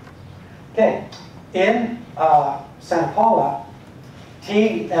 Okay, in Santa Paula,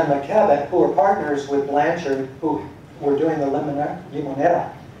 Teague and McKevitt, who were partners with Blanchard, who were doing the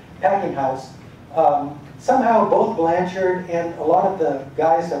Limonera packing house, somehow both Blanchard and a lot of the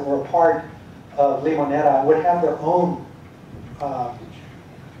guys that were a part of Limonera would have their own, I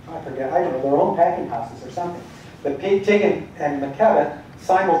don't know, their own packing houses or something. But Teague and McKevitt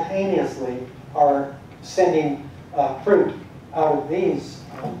simultaneously are sending fruit out of these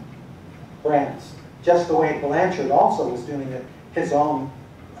brands, just the way Blanchard also was doing it, his own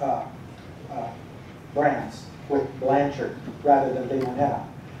brands with Blanchard rather than Limonera.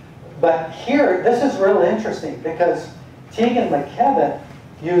 But here, this is real interesting because Teague and McKevitt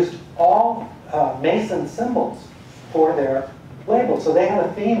used all Mason symbols for their labels. So they had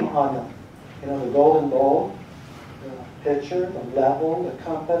a theme on them. The golden bowl, the pitcher, the level, the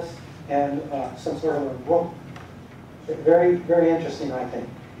compass, and some sort of a rope. Very, very interesting, I think.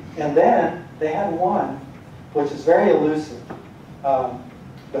 And then they had one, which is very elusive,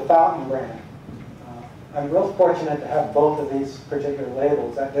 the Fountain brand. I'm real fortunate to have both of these particular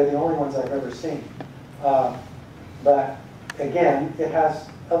labels. They're the only ones I've ever seen. But again, it has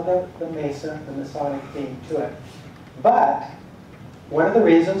the Mason, the Masonic theme to it. But one of the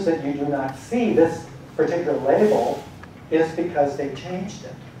reasons that you do not see this particular label is because they changed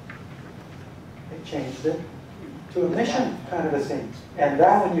it. They changed it to a mission kind of a thing. And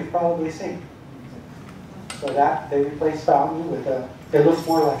that one you've probably seen. So that, they replaced Fountain with it looks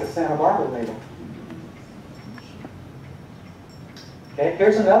more like a Santa Barbara label. Okay,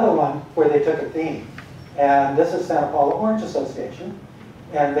 here's another one where they took a theme. And this is Santa Paula Orange Association.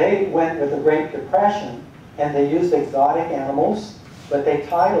 And they went with the Great Depression, and they used exotic animals, but they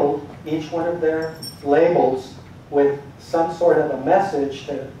titled each one of their labels with some sort of a message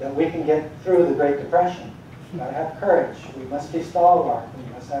that we can get through the Great Depression. We gotta have courage. We must be stalwart. We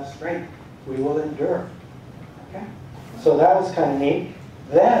must have strength. We will endure. Okay? So that was kind of neat.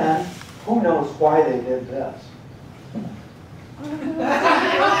 Then, who knows why they did this?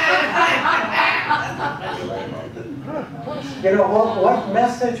 What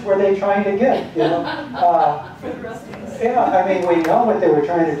message were they trying to get? Yeah, I mean, we know what they were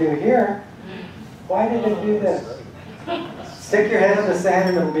trying to do here. Why did they do this? Stick your head in the sand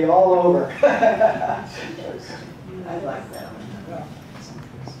and it'll be all over. I like that one.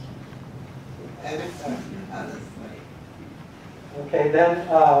 Okay, then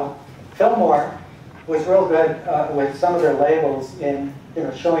Fillmore was real good with some of their labels in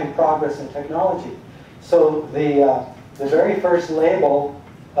showing progress in technology. So the very first label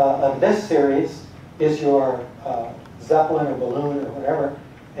of this series is your Zeppelin or balloon or whatever,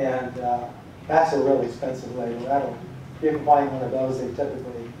 and that's a really expensive label. If you can find one of those, they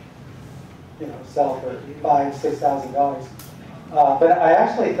typically sell for $5,000–6,000. But I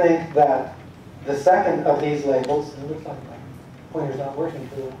actually think that the second of these labels, it looks like my pointer's not working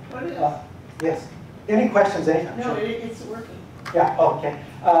too well. What is Yes. Any questions anytime? No, Sure. it's working. Yeah, okay.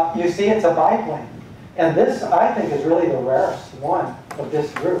 You see it's a biplane. And this, I think, is really the rarest one of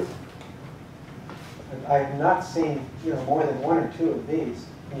this group. I have not seen more than one or two of these.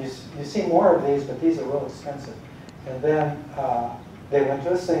 You see more of these, but these are real expensive. And then they went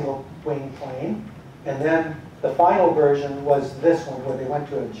to a single wing plane. And then the final version was this one, where they went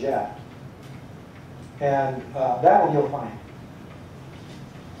to a jet. And that one you'll find.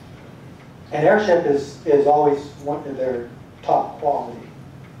 And airship is always one of their top quality.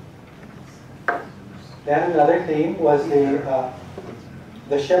 Then another theme was the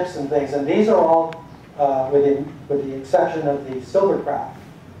ships and things. And these are all, with the exception of the Silvercraft,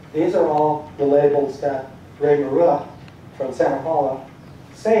 these are all the labels that Ray Marua from Santa Paula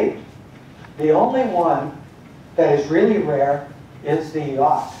saved. The only one that is really rare is the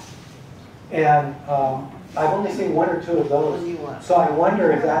yacht. And I've only seen one or two of those. So I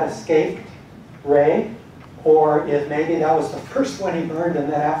wonder if that escaped Ray, or if maybe that was the first one he burned, and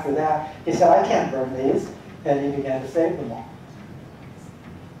then after that he said, I can't burn these, and he began to save them all.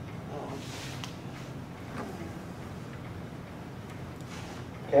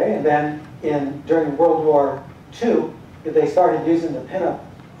 Okay, and then during World War II, they started using the pinup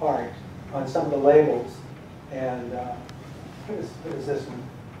art on some of the labels. And what is this one?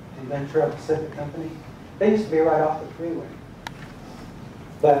 The Ventura Pacific Company. They used to be right off the freeway.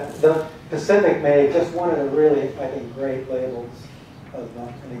 But the Pacific made just one of the really, I think, great labels.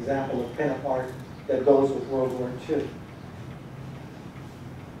 an example of pinup art that goes with World War II.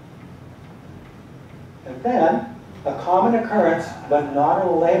 And then, a common occurrence, but not a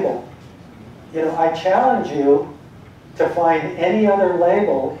label. You know, I challenge you to find any other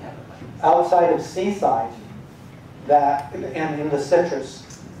label outside of Seaside that, and in the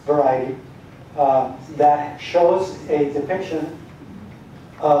citrus variety, that shows a depiction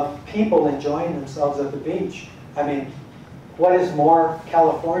of people enjoying themselves at the beach. I mean, what is more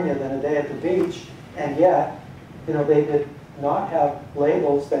California than a day at the beach? And yet, you know, they did not have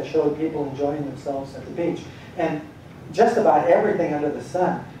labels that showed people enjoying themselves at the beach. And just about everything under the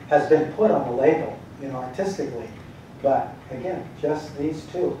sun has been put on the label, you know, artistically. But again, just these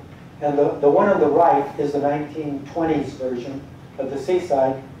two. And the one on the right is the 1920s version of the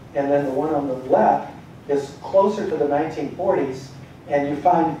Seaside, and then the one on the left is closer to the 1940s, and you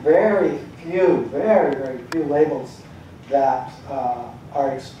find very few, very, very few labels that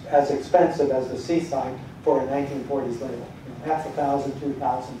are as expensive as the Seaside for a 1940s label. You know, that's $1,000, $2,000. You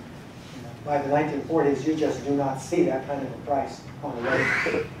know, by the 1940s, you just do not see that kind of a price on a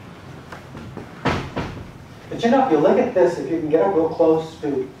label. But you know, if you look at this, if you can get up real close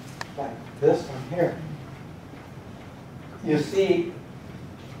to like this one here, you see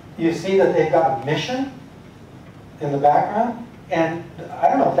that they've got a mission in the background, and I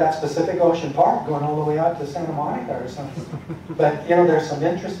don't know if that's Pacific Ocean Park going all the way out to Santa Monica or something, but you know, there's some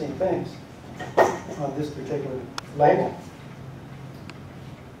interesting things on this particular label.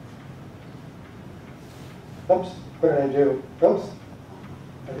 Oops, what did I do? Oops,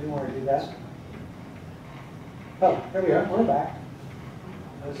 I didn't want to do that. Oh, here we are, we're back.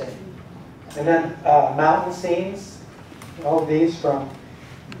 Okay. And then mountain scenes, all of these from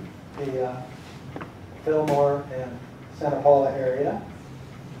the Fillmore and Santa Paula area.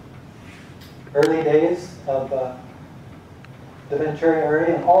 Early days of the Ventura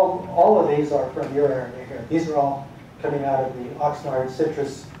area, and all of these are from your area here. These are all coming out of the Oxnard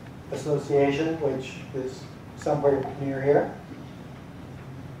Citrus Association, which is somewhere near here.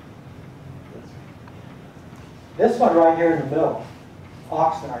 This one right here in the middle,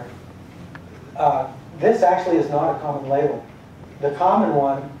 Oxnard, this actually is not a common label. The common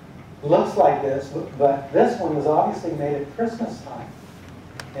one looks like this, but this one was obviously made at Christmas time.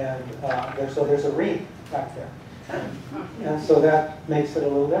 And so there's a wreath back there. And so that makes it a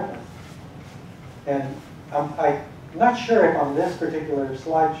little different. And I'm not sure if on this particular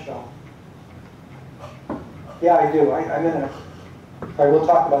slideshow, yeah, I do. I'm going to, all right, we'll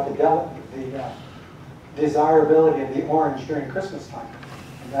talk about the desirability of the orange during Christmas time.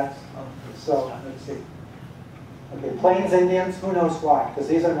 And that's, so let's see. Okay, Plains Indians, who knows why? Because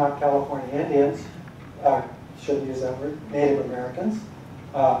these are not California Indians. Shouldn't use that word, Native Americans.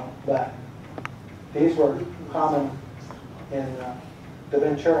 But these were common in the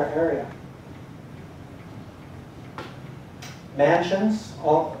Ventura area. Mansions,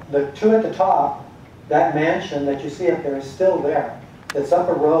 the two at the top, that mansion that you see up there is still there. It's up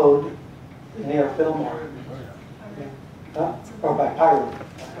a road near Fillmore. Or by Pyro.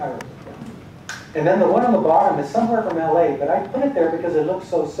 And then the one on the bottom is somewhere from LA, but I put it there because it looks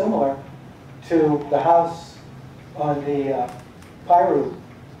so similar to the house on the Pyro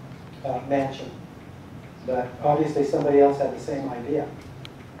mansion. But obviously somebody else had the same idea.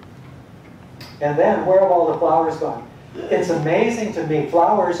 And then where have all the flowers gone? It's amazing to me.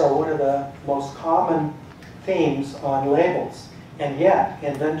 Flowers are one of the most common themes on labels. And yet,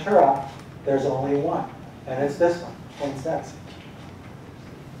 in Ventura, there's only one. And it's this one, poinsettia.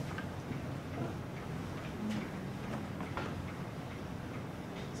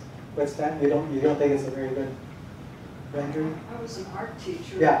 What's that? You don't think it's a very good rendering? I was an art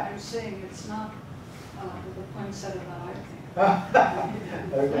teacher. Yeah. I'm saying it's not the poinsettia that I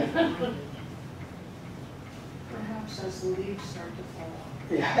think. Okay. Perhaps as the leaves start to fall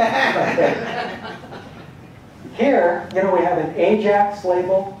off. Yeah. Here, you know, we have an Ajax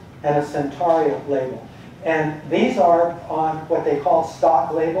label and a Centauria label. And these are on what they call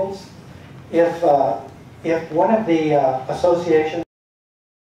stock labels. If one of the associations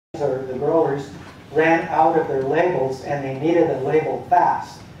or the growers ran out of their labels and they needed a label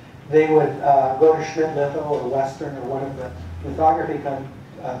fast, they would go to Schmidt Litho or Western or one of the lithography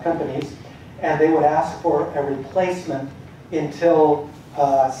companies, and they would ask for a replacement until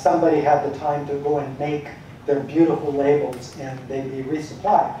somebody had the time to go and make their beautiful labels and they'd be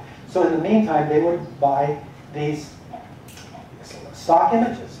resupplied. So in the meantime, they would buy these stock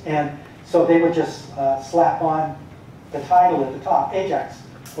images. And so they would just slap on the title at the top, Ajax,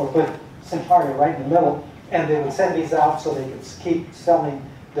 or put Centauria right in the middle, and they would send these out so they could keep selling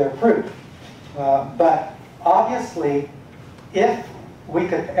their fruit. But obviously, if we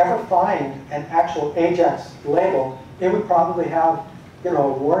could ever find an actual Ajax label, it would probably have, you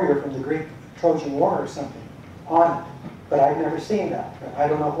know, a warrior from the Greek Trojan War or something on it. But I've never seen that. I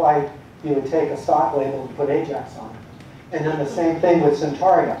don't know why you would take a stock label and put Ajax on it. And then the same thing with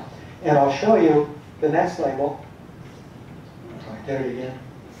Centauria. And I'll show you the next label. I did it again.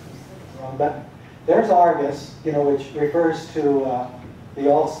 Wrong button. There's Argus, you know, which refers to the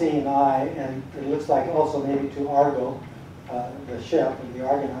all-seeing eye, and it looks like also maybe to Argo, the ship, and the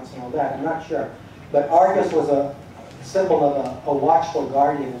Argonauts and all that. I'm not sure. But Argus was a symbol of a watchful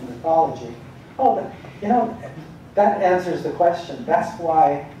guardian in mythology. Oh, but, you know, that answers the question. That's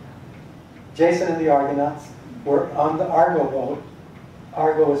why Jason and the Argonauts were on the Argo boat.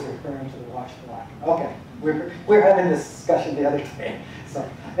 Argo is referring to the watchful eye. Okay, we're having this discussion the other day. So,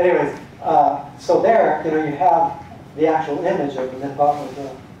 anyways, so there, you know, you have the actual image of a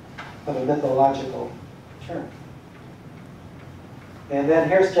mythological term. And then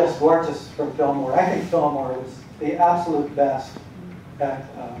here's just gorgeous from Fillmore. I think Fillmore was the absolute best at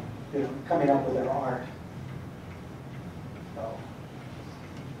you know, coming up with their art. So.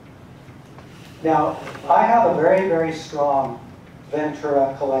 Now, I have a very, very strong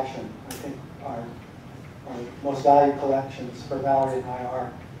Ventura collection. I think our most valued collections for Valerie and I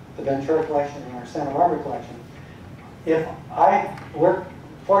are the Ventura collection and our Santa Barbara collection. We're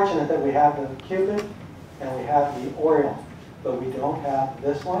fortunate that we have the Cupid and we have the Oriole, but we don't have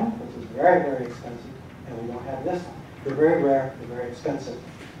this one, which is very, very expensive, and we don't have this one. They're very rare, they're very expensive.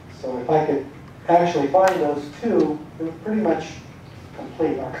 So if I could actually find those two, it would pretty much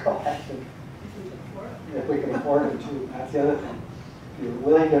complete our collection. If we can afford them too, that's the other thing. If you're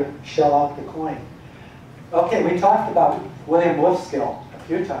willing to shell out the coin. Okay, we talked about William Wolfskill a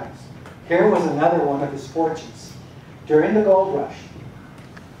few times. Here was another one of his fortunes. During the gold rush,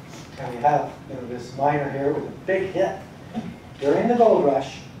 and we have, you know, this miner here with a big hit. During the gold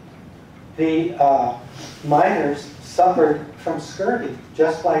rush, the miners suffered from scurvy,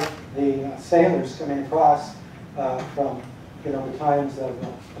 just like the sailors coming across from, you know, the times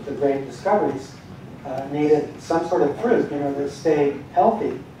of the great discoveries needed some sort of fruit, you know, to stay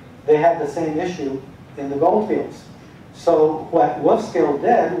healthy. They had the same issue in the gold fields. So what Wolfskill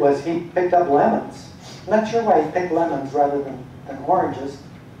did was he picked up lemons. I'm not sure why he picked lemons rather than oranges,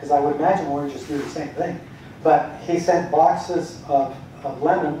 because I would imagine oranges do the same thing. But he sent boxes of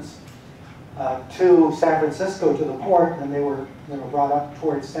lemons to San Francisco, to the port, and they were, you know, brought up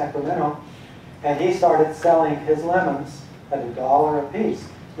towards Sacramento. And he started selling his lemons at $1 a piece.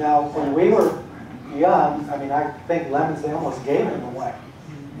 Now, when we were young, I mean, I think lemons, they almost gave them away.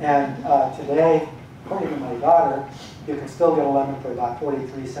 And today, according to my daughter, you can still get a lemon for about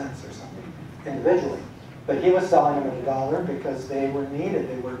 43 cents or something individually. But he was selling them at $1 because they were needed.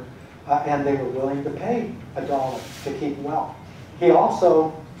 They were, and they were willing to pay $1 to keep well. He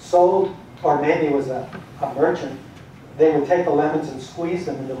also sold, or maybe it was a merchant, they would take the lemons and squeeze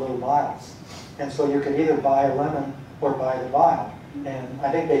them into little vials. And so you could either buy a lemon or buy the vial. And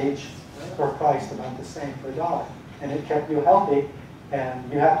I think they each were priced about the same for $1. And it kept you healthy.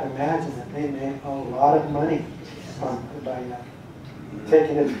 And you have to imagine that they made a lot of money by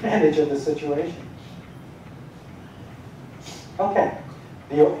taking advantage of the situation. Okay,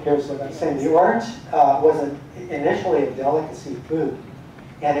 here's what I'm saying. The orange was initially a delicacy food,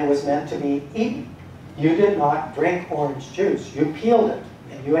 and it was meant to be eaten. You did not drink orange juice. You peeled it,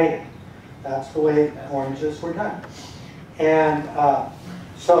 and you ate it. That's the way oranges were done. And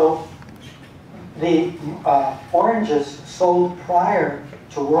so the oranges sold prior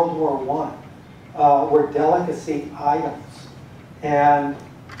to World War I were delicacy items. And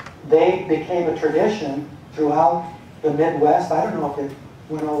they became a tradition throughout the Midwest. I don't know if it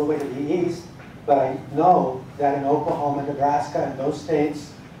went all the way to the east, but I know that in Oklahoma, Nebraska, and those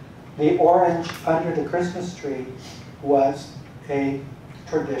states, the orange under the Christmas tree was a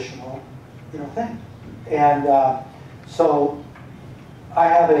traditional, you know, thing. And so I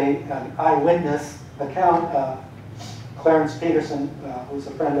have an eyewitness account. Clarence Peterson, who's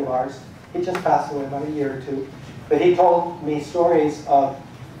a friend of ours, he just passed away about a year or two, but he told me stories of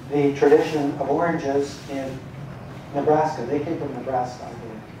the tradition of oranges in Nebraska. They came from Nebraska, I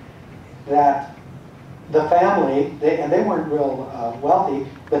believe. That the family, and they weren't real wealthy,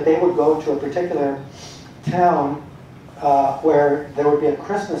 but they would go to a particular town where there would be a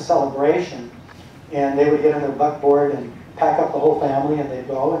Christmas celebration, and they would get on their buckboard and pack up the whole family, and they'd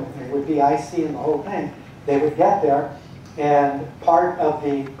go, and it would be icy and the whole thing. They would get there, and part of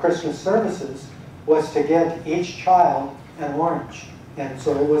the Christmas services was to give each child an orange. And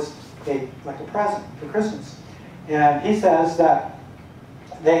so it was like a present for Christmas. And he says that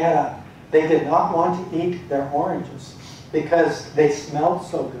they did not want to eat their oranges because they smelled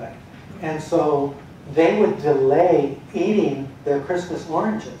so good. And so they would delay eating their Christmas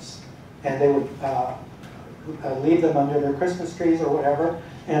oranges, and they would leave them under their Christmas trees or whatever,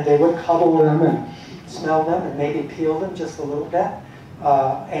 and they would cuddle them and smell them and maybe peel them just a little bit.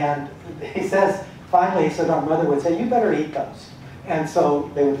 And he says, finally, he said, our mother would say, you better eat those. And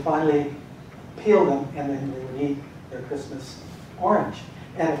so they would finally peel them, and then they would eat their Christmas orange.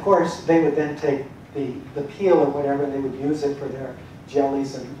 And of course, they would then take the peel or whatever, and they would use it for their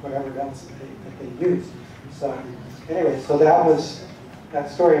jellies and whatever else that they used. So anyway, so that was that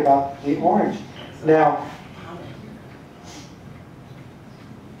story about the orange. Now,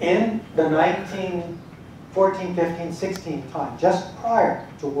 in the 1914, 15, 16 time, just prior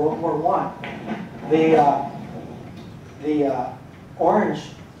to World War I, the orange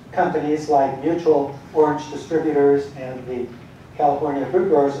companies like Mutual Orange Distributors and the California Fruit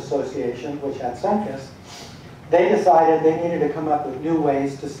Growers Association, which had Sunkist, they decided they needed to come up with new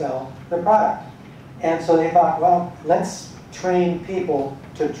ways to sell their product. And so they thought, well, let's train people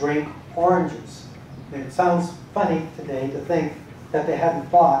to drink oranges. And it sounds funny today to think that they hadn't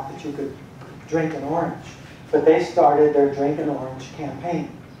thought that you could drink an orange. But they started their Drink an Orange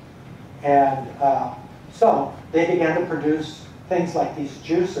campaign. And so they began to produce things like these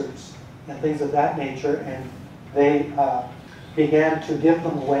juicers and things of that nature, and they began to give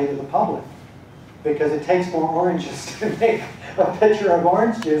them away to the public. Because it takes more oranges to make a pitcher of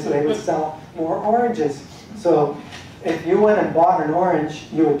orange juice, they would sell more oranges. So if you went and bought an orange,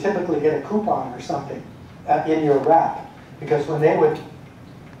 you would typically get a coupon or something in your wrap. Because when they would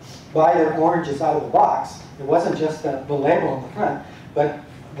buy their oranges out of the box, it wasn't just the label on the front, but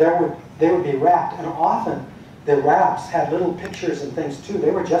they would be wrapped. And often the wraps had little pictures and things too. They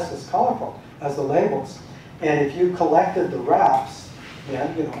were just as colorful as the labels. And if you collected the wraps,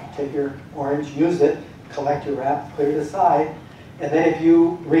 then, you know, take your orange, use it, collect your wrap, put it aside, and then if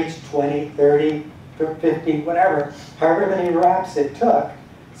you reached 20, 30, 50, whatever, however many wraps it took,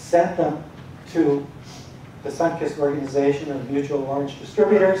 sent them to the Sunkist organization of Mutual Orange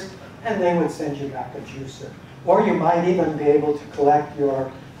Distributors, and they would send you back a juicer. Or you might even be able to collect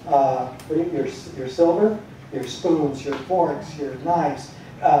your silver, your spoons, your forks, your knives.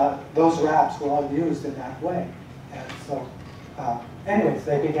 Those wraps were all used in that way. And so, anyways,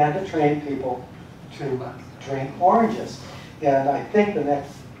 they began to train people to drink oranges. And I think the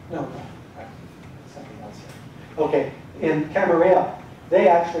next, something else here. Okay, in Camarillo, they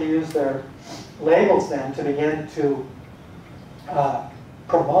actually used their labels then to begin to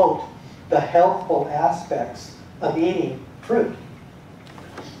promote the healthful aspects of eating fruit.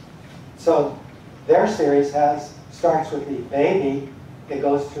 So their series starts with the baby, it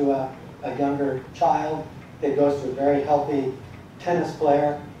goes to a younger child, it goes to a very healthy tennis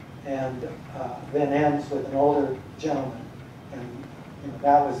player, and then ends with an older gentleman. And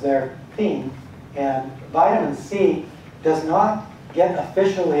that was their theme. And vitamin C does not get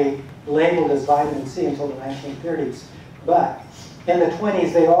officially labeled as vitamin C until the 1930s. But in the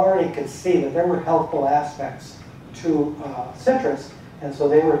 20s, they already could see that there were healthful aspects to citrus. And so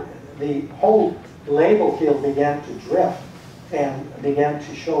the whole label field began to drift and began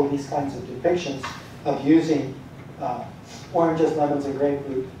to show these kinds of depictions of using oranges, lemons, and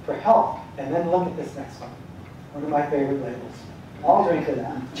grapefruit for health. And then look at this next one of my favorite labels. I'll drink to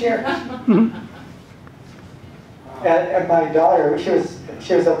that. Cheers. And my daughter, she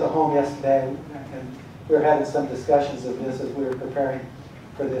was at the home yesterday, and we were having some discussions of this as we were preparing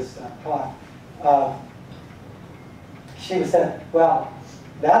for this talk. She said, well,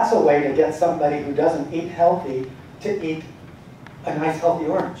 that's a way to get somebody who doesn't eat healthy to eat a nice healthy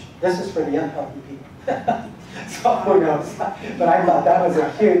orange. This is for the unhealthy people. So who knows? But I thought that was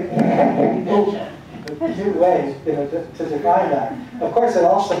a cute way, to define that. Of course, it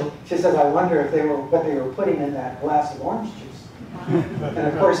also, she says, I wonder if what they were putting in that glass of orange juice. And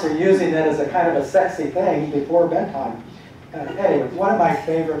of course, they're using that as a kind of a sexy thing before bedtime. Anyway, one of my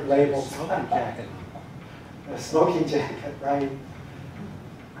favorite labels. Smoking jacket. A smoking jacket, right?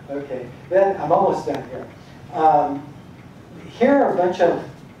 Okay, then I'm almost done here. Here are a bunch of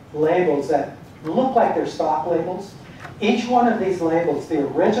labels that look like they're stock labels. Each one of these labels, the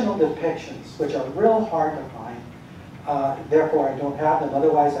original depictions, which are real hard to find, therefore I don't have them,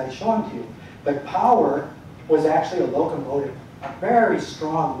 otherwise I'd show them to you. But Power was actually a locomotive, a very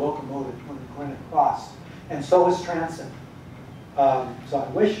strong locomotive when it went across, and so was Transit. So I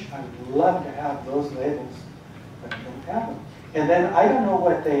would love to have those labels, but I don't have them. And then I don't know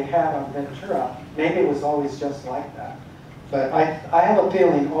what they had on Ventura. Maybe it was always just like that. But I have a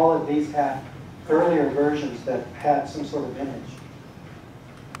feeling all of these had earlier versions that had some sort of image.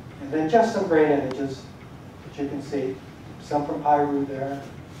 And then just some great images that you can see. some from Piru there,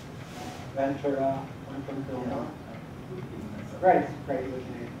 Ventura, one from Vilma. Right, looking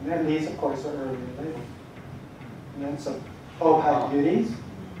at. And then these, of course, are earlier labels. And then some Ojai beauties.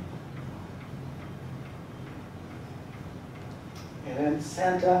 And then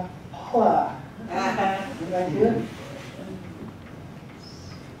Santa Paula. Isn't that good?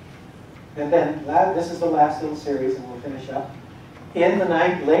 And then this is the last little series, and we'll finish up. In the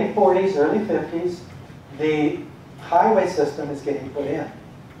late 40s, early 50s, the highway system is getting put in.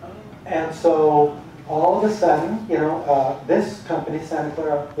 And so all of a sudden, this company, Santa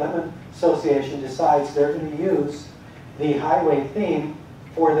Clara Lemon Association, decides they're going to use the highway theme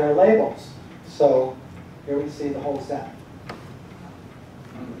for their labels. So here we see the whole set.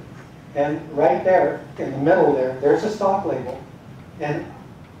 And right there, in the middle there's a stock label. And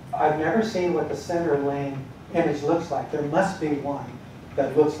I've never seen what the center lane image looks like. There must be one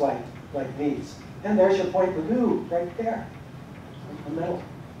that looks like these. And there's your Point Mugu right there, in the middle.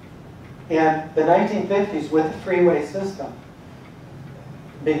 In the 1950s, with the freeway system,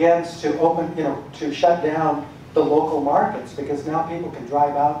 begins to open, to shut down the local markets, because now people can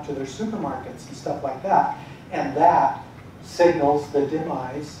drive out to their supermarkets and stuff like that. And that signals the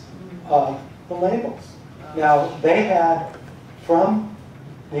demise of the labels. Now, they had, from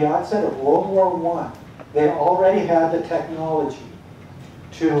the onset of World War I, they already had the technology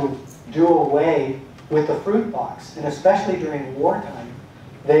to do away with the fruit box. And especially during wartime,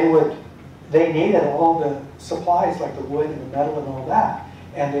 they needed all the supplies like the wood and the metal and all that,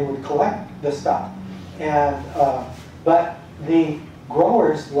 and they would collect the stuff. And but the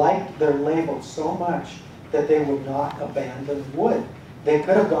growers liked their labels so much that they would not abandon wood. They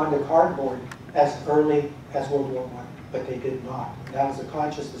could have gone to cardboard as early as World War I, but they did not. That was a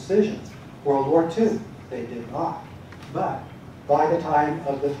conscious decision. World War II, they did not. But by the time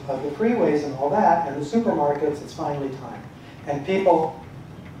of the freeways and all that, and the supermarkets, it's finally time. And people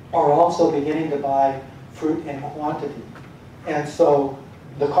are also beginning to buy fruit in quantity. And so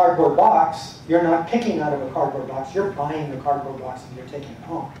the cardboard box, you're not picking out of a cardboard box, you're buying the cardboard box and you're taking it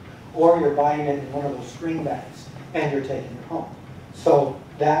home. Or you're buying it in one of those string bags and you're taking it home. So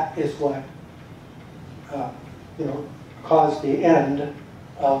that is what caused the end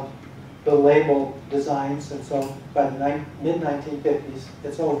of the label designs. And so by the mid-1950s,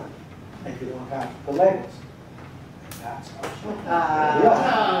 it's over. And you don't have the labels. And that's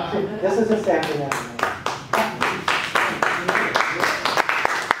how this is a sample now.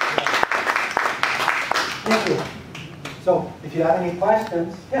 Thank you. So if you have any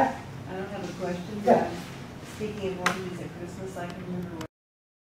questions, yeah. I don't have a question, Yeah. but speaking of ornaments at Christmas, I can remember